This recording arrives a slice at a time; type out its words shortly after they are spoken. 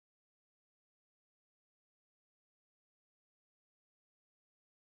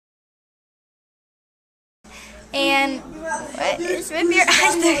And what is with your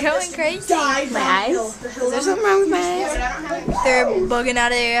eyes? They're going crazy. My eyes? Is there something wrong with my eyes? They're bugging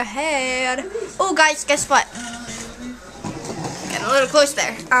out of your head. Oh, guys, guess what? Getting a little close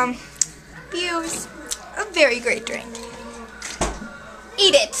there. Fuse, a very great drink.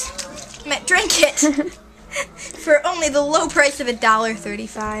 Eat it. I meant drink it. For only the low price of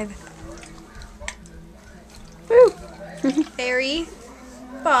 $1.35. Woo. Very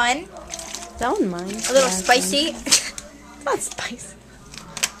fun. That one mine. A little spicy. Not spicy.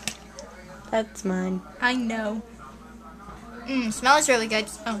 That's mine. I know. Smells really good.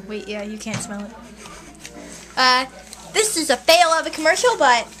 Oh, wait, yeah, you can't smell it. This is a fail of a commercial,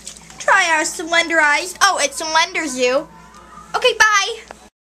 but try our Slenderized. Oh, it Slenders you. Okay, bye.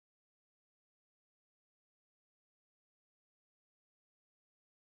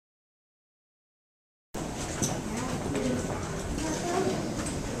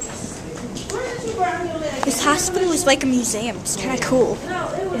 This hospital is like a museum. It's kind of cool.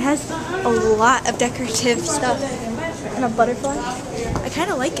 It has a lot of decorative stuff and a butterfly. I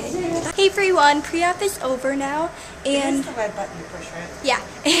kind of like it. Hey everyone, pre-op is over now, and the red button you push, right? yeah,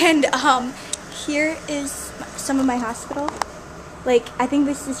 and here is some of my hospital. Like, I think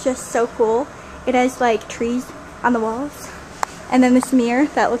this is just so cool. It has like trees on the walls, and then this mirror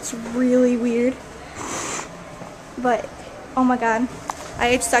that looks really weird. But oh my god. I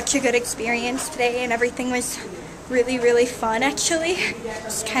had such a good experience today, and everything was really, really fun, actually. It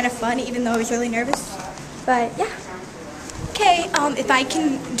was kind of fun, even though I was really nervous. But, yeah. Okay, if I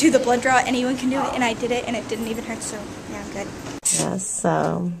can do the blood draw, anyone can do it, and I did it, and it didn't even hurt, so, yeah, I'm good. Yes,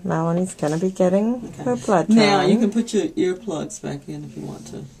 so Melanie's going to be getting her blood drawn. Now, you can put your earplugs back in if you want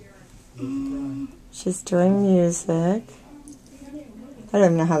to. She's doing music. I don't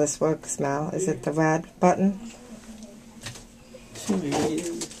even know how this works, Mel. Is it the red button?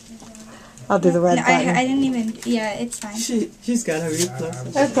 I'll do the red button. I didn't even, yeah, it's fine. She's got her earplugs.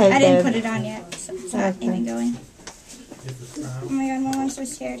 Okay, I didn't babe. put it on yet, so it's not even going. Oh my god, Mom, I'm so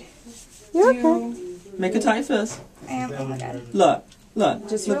scared. You're okay. Make a tight fist. I am, oh my god. Look.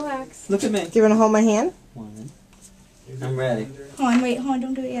 Just relax. Look at me. Do you want to hold my hand? I'm ready. Hold on, wait, hold on,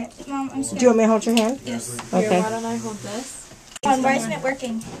 don't do it yet. Mom, I'm scared. Do you want me to hold your hand? Yes. Okay. Here, why don't I hold this? Hold on, why isn't it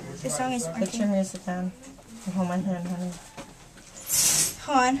working? This song isn't Put your working. music down. And hold my hand, honey.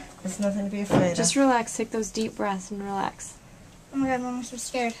 Hold on. There's nothing to be afraid Just of. relax. Take those deep breaths and relax. Oh my god, Mom, I'm so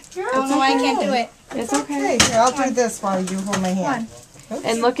scared. I It's don't know why I okay. can't do it. It's okay. Here, I'll do this while you hold my hand. Hold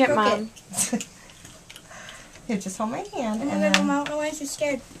And look at Broke Mom. Here, just hold my hand. on. Oh And my god, then... Mom, I don't know why I'm so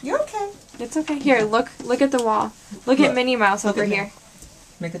scared. You're okay. It's okay. Here, look at the wall. Look at Minnie Mouse Look over at me. here.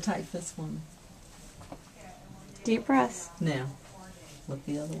 Make a tight fist for me. Deep breaths. Now, look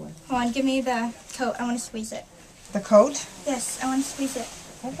the other way. Hold on, give me the coat. I want to squeeze it. The coat? Yes, I want to squeeze it.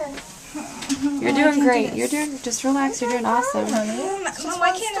 Okay. You're doing great. You're doing. Just relax. You're doing awesome. Mom,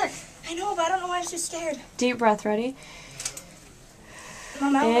 why can't I know, but I don't know why I'm so scared. Deep breath. Ready?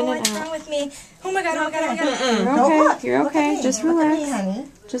 Mom, I don't In know and what's out. wrong with me. Oh my god, oh my god, oh my god. You're No, okay. look. You're Look at okay. me. Just Look at me, relax. honey.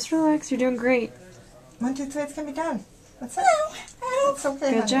 Just relax. You're doing great. 1, 2, 3, it's going to be done. That's it. It's okay,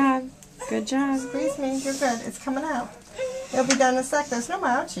 Good honey. job. Good job. Squeeze me. You're good. It's coming out. It'll be done in a sec. There's no more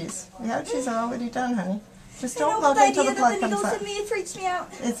ouchies. The ouchies are already done, honey. Just I know, don't but look the until the idea blood that the comes needles out. in me, it freaks me out.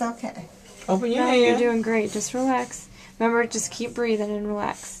 It's okay. Open your No, you're hand. doing great. Just relax. Remember, just keep breathing and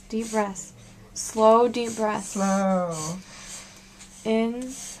relax. Deep breaths. Slow, deep breaths. Slow. In.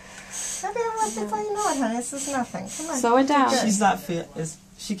 Maybe I'll let before you know it, honey. This is nothing. Come on. Slow it down. She's not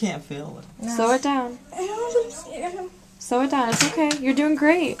she can't feel it. No. Slow it down. I know, I'm scared. Slow it down. It's okay. You're doing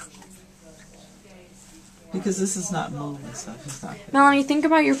great. Because this is not moving, so she's not feeling Melanie, think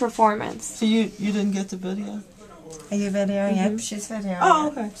about your performance. So you didn't get the video? Are you videoing? Yep, she's videoing. Oh,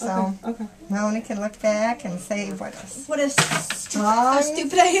 it. okay. So Okay. Melanie can look back and say what is What a strong. how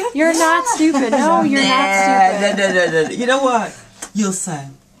stupid I am. You're not stupid. No, you're not stupid. No. You know what? You'll say,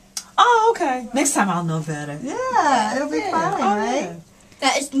 oh, okay. Next time I'll know better. Yeah, it'll be fine, Oh, right? yeah.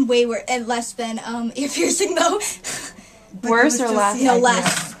 That is way worse and less than ear piercing though. But Worse it was or just less? the No, idea.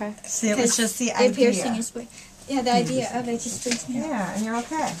 less. Okay. See, it was just the Ear idea. piercing is way. Yeah, the idea of it just freaks me out. Yeah, and you're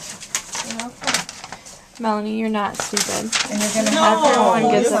okay. You're okay. Melanie, you're not stupid. And you're gonna No, have everyone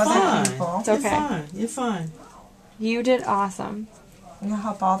all gets these a other fine. people. It's okay. You're fine. You're fine. You did awesome. You'll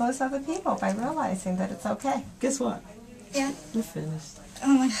help all those other people by realizing that it's okay. Guess what? Yeah. You're finished.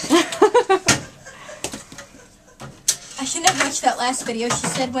 Oh my god. I shouldn't have watched that last video. She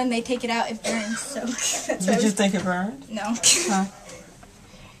said when they take it out, it burns. So that's what I Did you was- think it burned? No. Huh?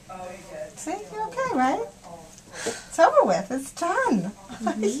 See, you're okay, right? It's over with. It's done.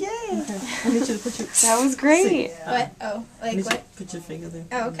 Yay. I need you to put your... That was great. What? Oh, I like need you to what? put your finger there.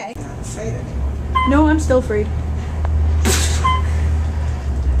 Oh, okay. Excited. No, I'm still afraid.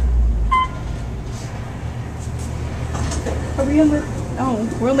 Are we on the...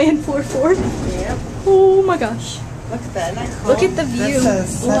 Oh, we're only on floor 4? Yep. Oh my gosh. Look at that. Isn't that cool? Look at the view. This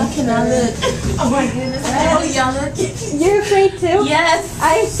is Century. Oh my goodness. Oh, y'all look. You're afraid too? Yes.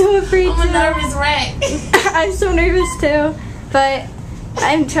 I'm so afraid I'm a too. nervous wreck. I'm so nervous too. But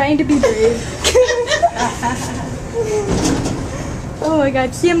I'm trying to be brave. Oh my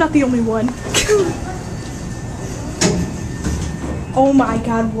god. See, I'm not the only one. Oh my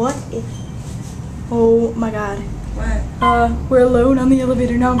god, what if... Oh my god. What? We're alone on the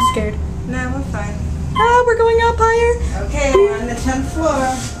elevator. Now I'm scared. No, we're fine. Ah, we're going up higher. Okay, we're on the 10th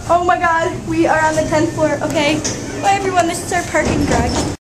floor. Oh my god, we are on the 10th floor. Okay. Bye everyone, this is our parking garage.